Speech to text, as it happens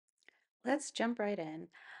Let's jump right in.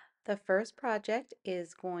 The first project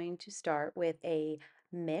is going to start with a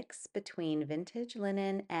mix between vintage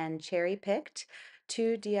linen and cherry picked,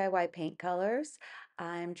 two DIY paint colors.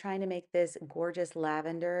 I'm trying to make this gorgeous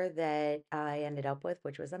lavender that I ended up with,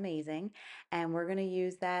 which was amazing. And we're going to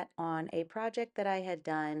use that on a project that I had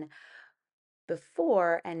done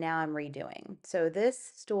before and now I'm redoing. So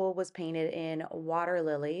this stool was painted in water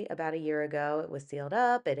lily about a year ago. It was sealed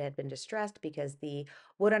up. It had been distressed because the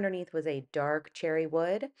wood underneath was a dark cherry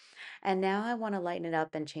wood. And now I want to lighten it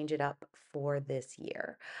up and change it up for this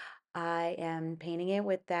year. I am painting it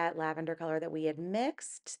with that lavender color that we had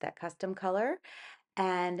mixed, that custom color.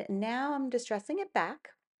 And now I'm distressing it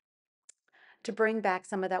back to bring back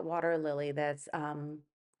some of that water lily that's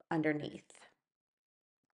underneath.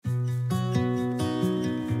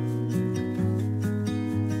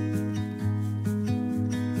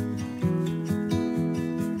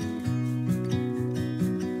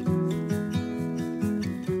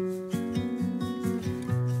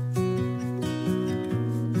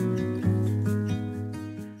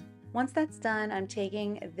 Once that's done, I'm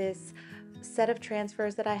taking this set of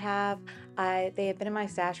transfers that I have. They have been in my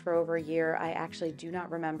stash for over a year. I actually do not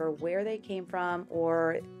remember where they came from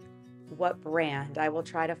or what brand. I will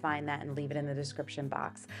try to find that and leave it in the description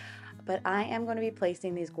box. But I am going to be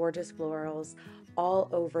placing these gorgeous florals all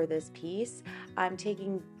over this piece. I'm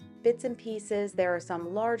taking bits and pieces. There are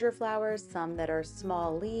some larger flowers, some that are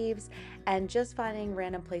small leaves, and just finding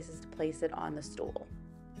random places to place it on the stool.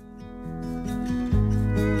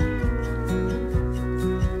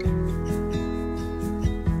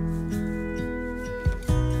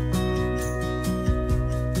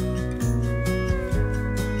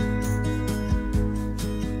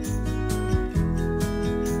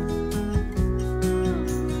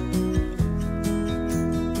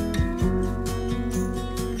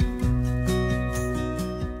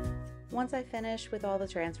 Once I finish with all the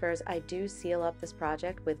transfers, I do seal up this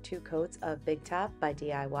project with 2 coats of Big Top by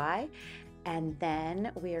DIY, and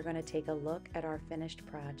then we are going to take a look at our finished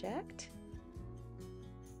project.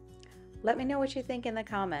 Let me know what you think in the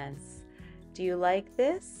comments. Do you like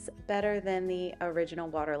this better than the original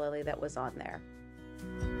water lily that was on there?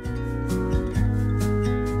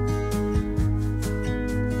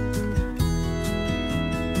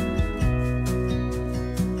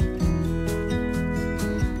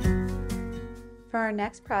 For our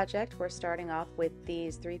next project, we're starting off with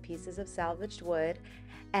these 3 pieces of salvaged wood,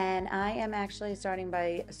 and I am actually starting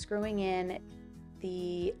by screwing in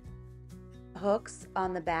the hooks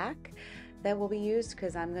on the back that will be used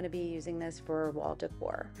because I'm going to be using this for wall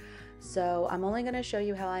decor. So I'm only going to show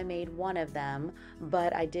you how I made one of them,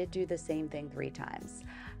 but I did do the same thing 3 times.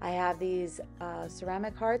 I have these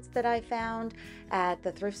ceramic hearts that I found at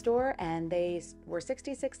the thrift store, and they were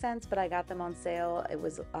 66 cents, but I got them on sale. It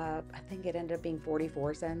was, I think it ended up being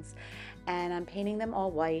 44 cents, and I'm painting them all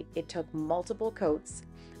white. It took multiple coats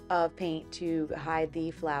of paint to hide the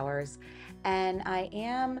flowers, and I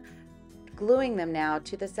am gluing them now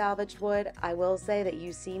to the salvaged wood. I will say that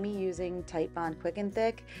you see me using Titebond Quick and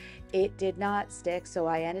Thick. It did not stick, so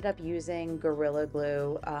I ended up using Gorilla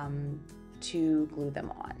Glue to glue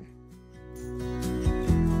them on.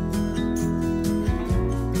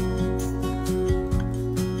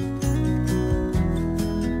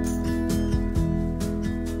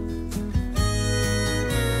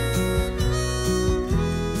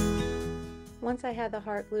 Once I had the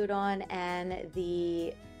heart glued on and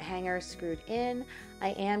the hanger screwed in,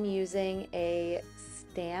 I am using a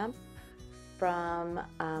stamp from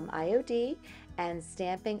IOD and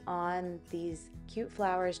stamping on these cute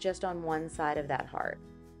flowers just on one side of that heart.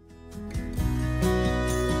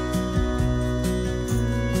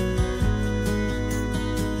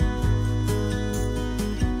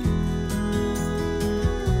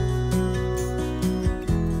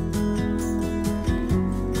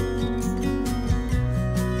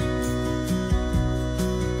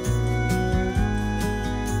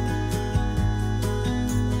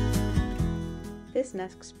 This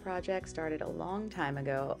next project started a long time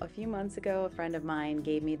ago. A few months ago, a friend of mine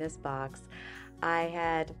gave me this box. I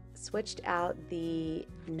had switched out the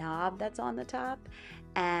knob that's on the top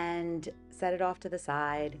and set it off to the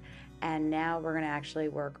side, and now we're going to actually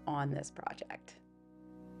work on this project.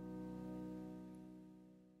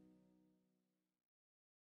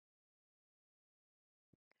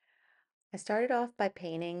 I started off by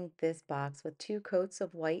painting this box with 2 coats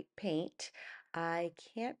of white paint. I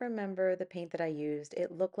can't remember the paint that I used. It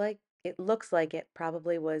looks like it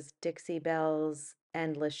probably was Dixie Belle's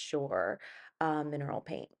Endless Shore mineral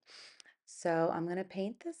paint. So I'm going to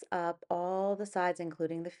paint this up all the sides,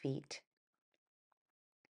 including the feet.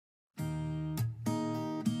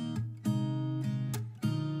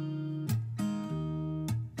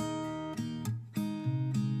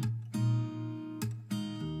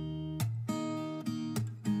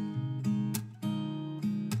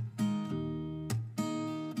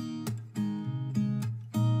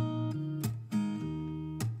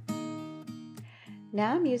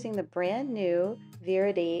 Now I'm using the brand new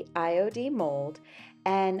Viridis IOD mold,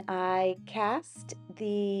 and I cast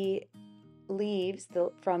the leaves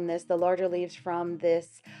the larger leaves from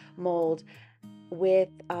this mold with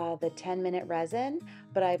the 10-minute resin,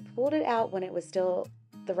 but I pulled it out when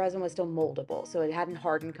the resin was still moldable, so it hadn't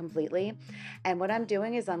hardened completely. And what I'm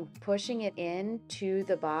doing is I'm pushing it into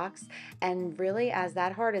the box, and really as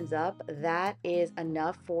that hardens up, that is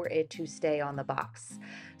enough for it to stay on the box.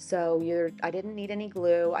 So I didn't need any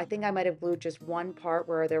glue. I think I might have glued just one part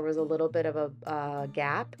where there was a little bit of a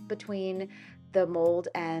gap between the mold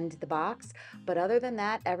and the box, but other than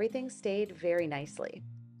that, everything stayed very nicely.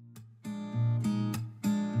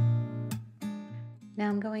 Now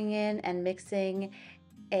I'm going in and mixing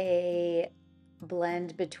a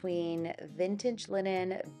blend between Vintage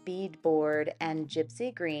Linen, Bead Board, and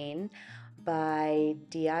Gypsy Green by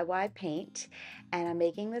DIY Paint, and I'm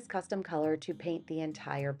making this custom color to paint the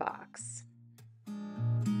entire box.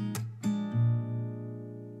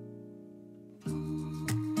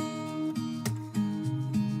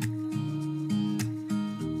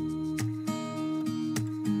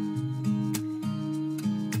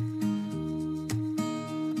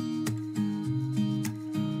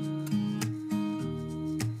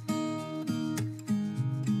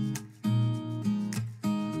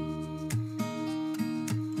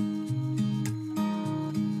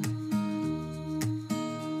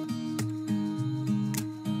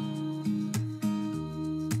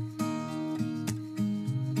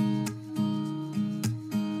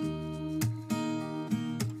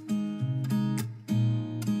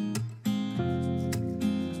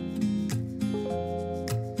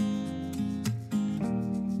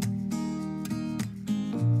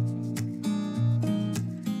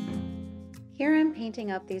 Here I'm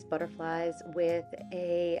painting up these butterflies with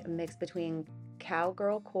a mix between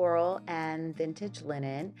cowgirl coral and vintage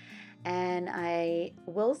linen. And I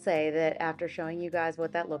will say that after showing you guys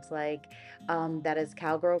what that looks like, that is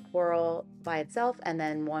cowgirl coral by itself and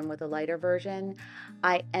then one with a lighter version,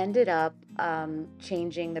 I ended up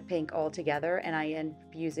changing the pink altogether, and I ended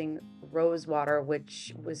up using rose water,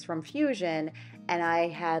 which was from Fusion, and I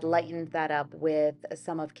had lightened that up with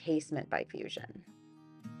some of Casement by Fusion.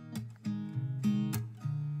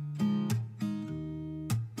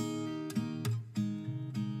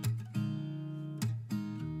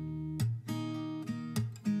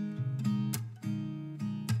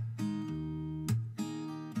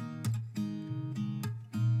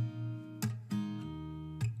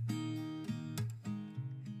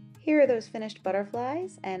 Here are those finished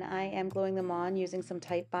butterflies, and I am gluing them on using some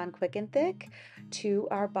Titebond Quick and Thick to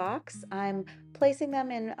our box. I'm placing them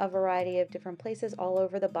in a variety of different places all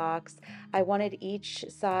over the box. I wanted each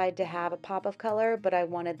side to have a pop of color, but I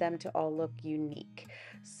wanted them to all look unique.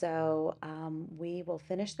 So we will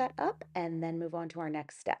finish that up and then move on to our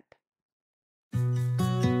next step.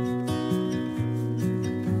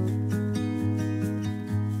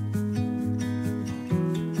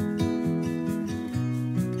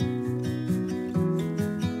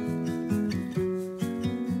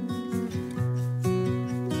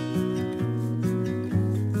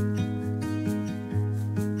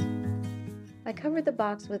 I covered the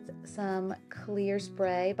box with some clear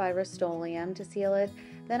spray by Rust-Oleum to seal it.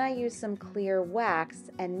 Then I used some clear wax,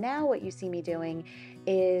 and now what you see me doing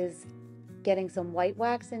is getting some white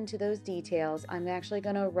wax into those details. I'm actually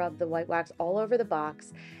going to rub the white wax all over the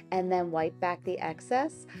box and then wipe back the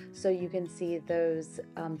excess so you can see those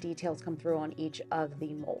details come through on each of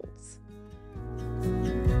the molds.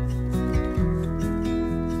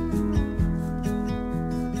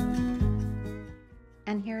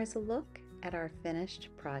 And here is a look at our finished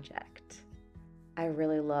project. I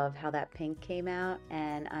really love how that pink came out,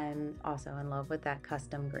 and I'm also in love with that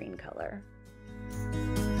custom green color.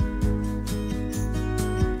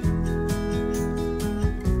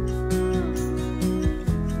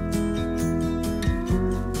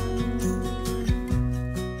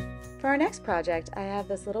 For our next project, I have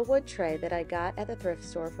this little wood tray that I got at the thrift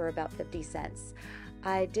store for about 50 cents.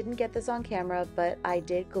 I didn't get this on camera, but I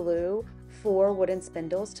did glue 4 wooden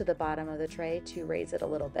spindles to the bottom of the tray to raise it a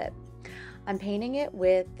little bit. I'm painting it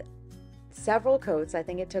with several coats. I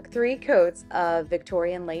think it took 3 coats of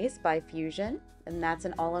Victorian Lace by Fusion, and that's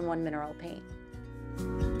an all-in-one mineral paint.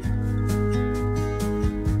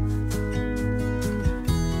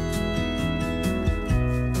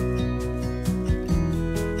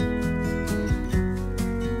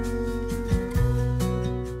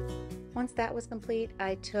 Once that was complete,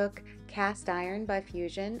 I took Cast Iron by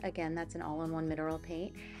Fusion, again that's an all-in-one mineral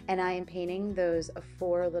paint, and I am painting those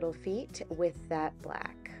 4 little feet with that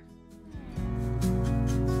black.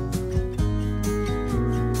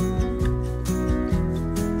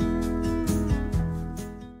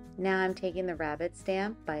 Now I'm taking the rabbit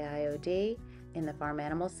stamp by IOD in the farm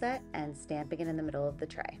animal set and stamping it in the middle of the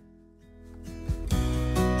tray.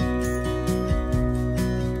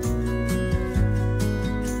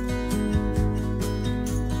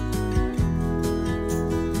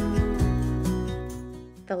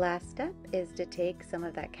 The last step is to take some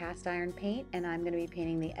of that cast iron paint, and I'm going to be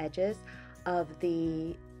painting the edges of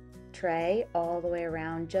the tray all the way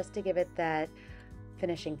around just to give it that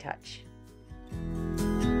finishing touch.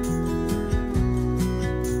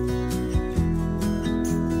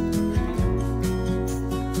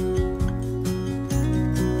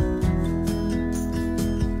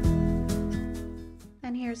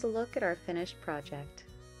 And here's a look at our finished project.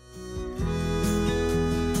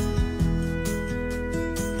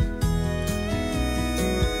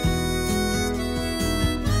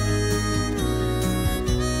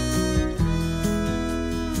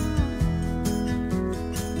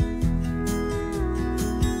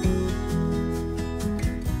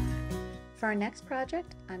 For our next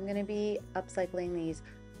project, I'm going to be upcycling these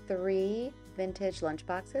 3 vintage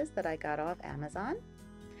lunchboxes that I got off Amazon.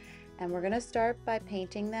 And we're going to start by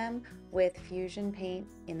painting them with fusion paint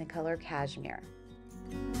in the color Cashmere.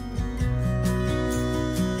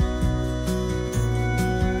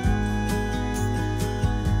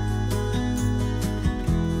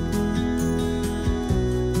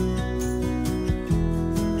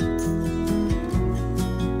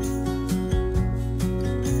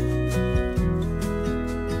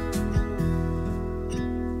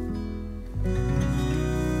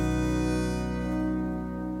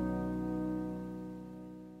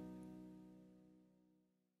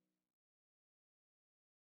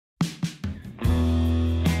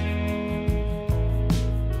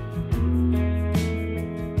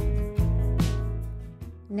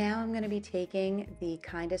 Now I'm going to be taking the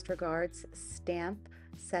Kindest Regards stamp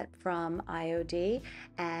set from IOD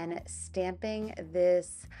and stamping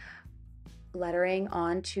this lettering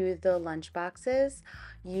onto the lunch boxes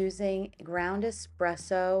using ground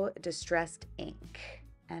espresso distressed ink.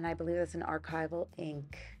 And I believe that's an archival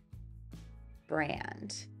ink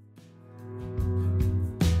brand.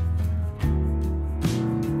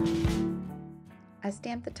 I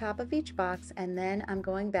stamped the top of each box, and then I'm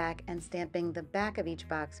going back and stamping the back of each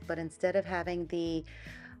box, but instead of having the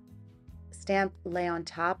stamp lay on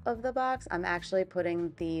top of the box, I'm actually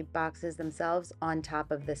putting the boxes themselves on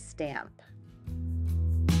top of the stamp.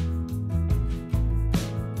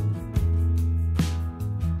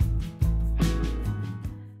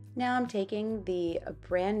 Now I'm taking the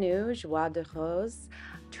brand new Joie de Rose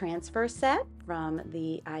transfer set from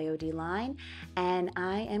the IOD line, and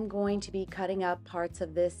I am going to be cutting up parts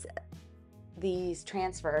of these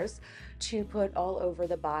transfers to put all over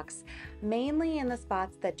the box, mainly in the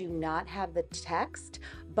spots that do not have the text,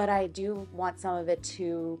 but I do want some of it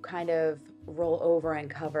to kind of roll over and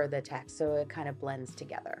cover the text so it kind of blends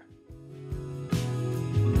together.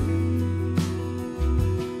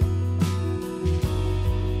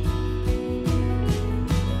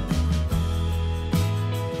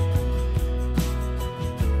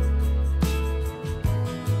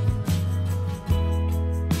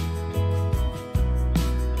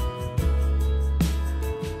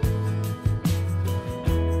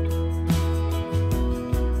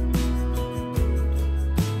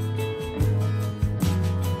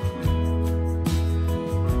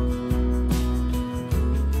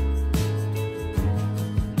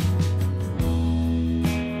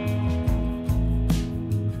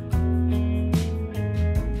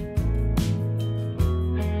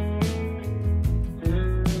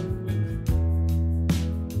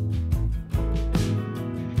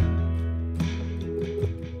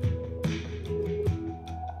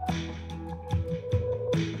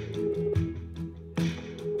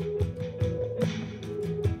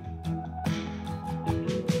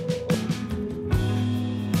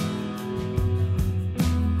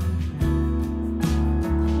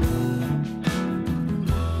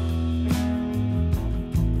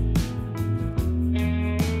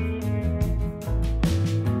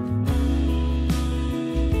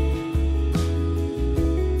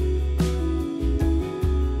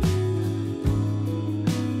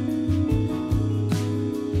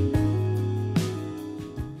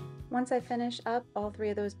 Once I finish up all 3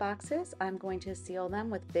 of those boxes, I'm going to seal them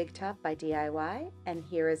with Big Top by DIY, and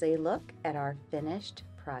here is a look at our finished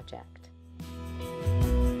project.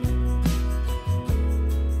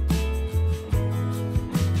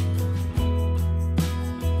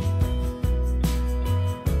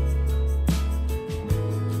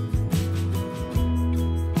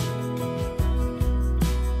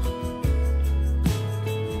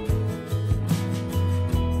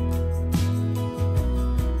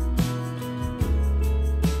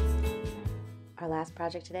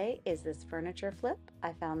 project today is this furniture flip.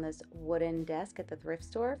 I found this wooden desk at the thrift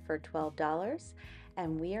store for $12,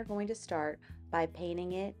 and we are going to start by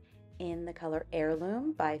painting it in the color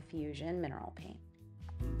Heirloom by Fusion Mineral Paint.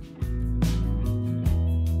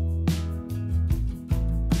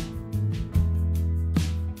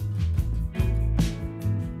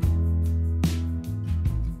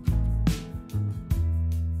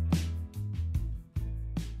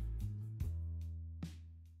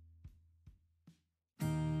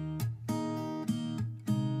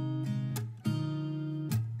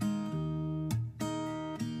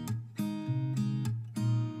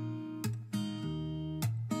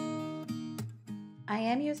 I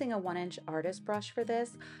am using a 1-inch artist brush for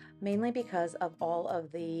this, mainly because of all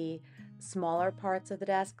of the smaller parts of the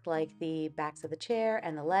desk, like the backs of the chair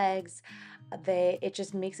and the legs. It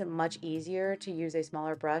just makes it much easier to use a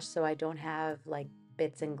smaller brush so I don't have like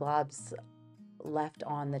bits and globs left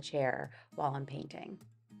on the chair while I'm painting.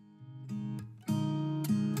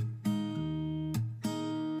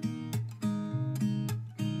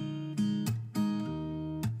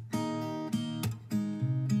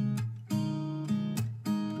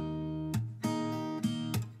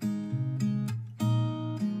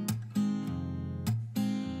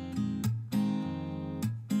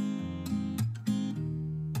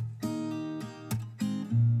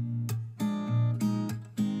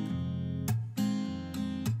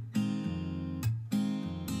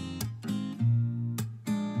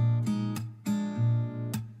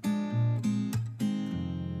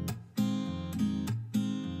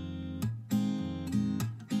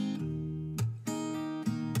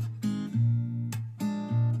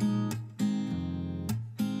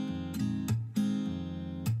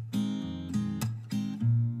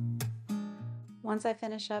 Once I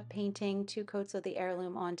finish up painting 2 coats of the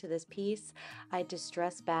Heirloom onto this piece, I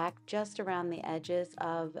distress back just around the edges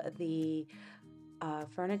of the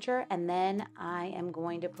furniture, and then I am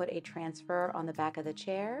going to put a transfer on the back of the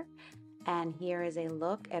chair. And here is a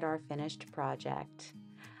look at our finished project.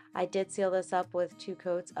 I did seal this up with 2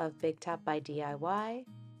 coats of Big Top by DIY,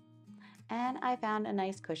 and I found a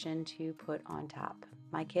nice cushion to put on top.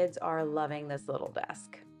 My kids are loving this little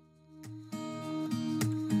desk.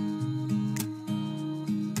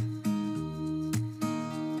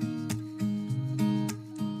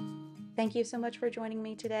 Thank you so much for joining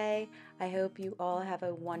me today. I hope you all have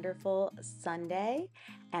a wonderful Sunday,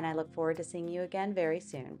 and I look forward to seeing you again very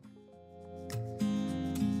soon.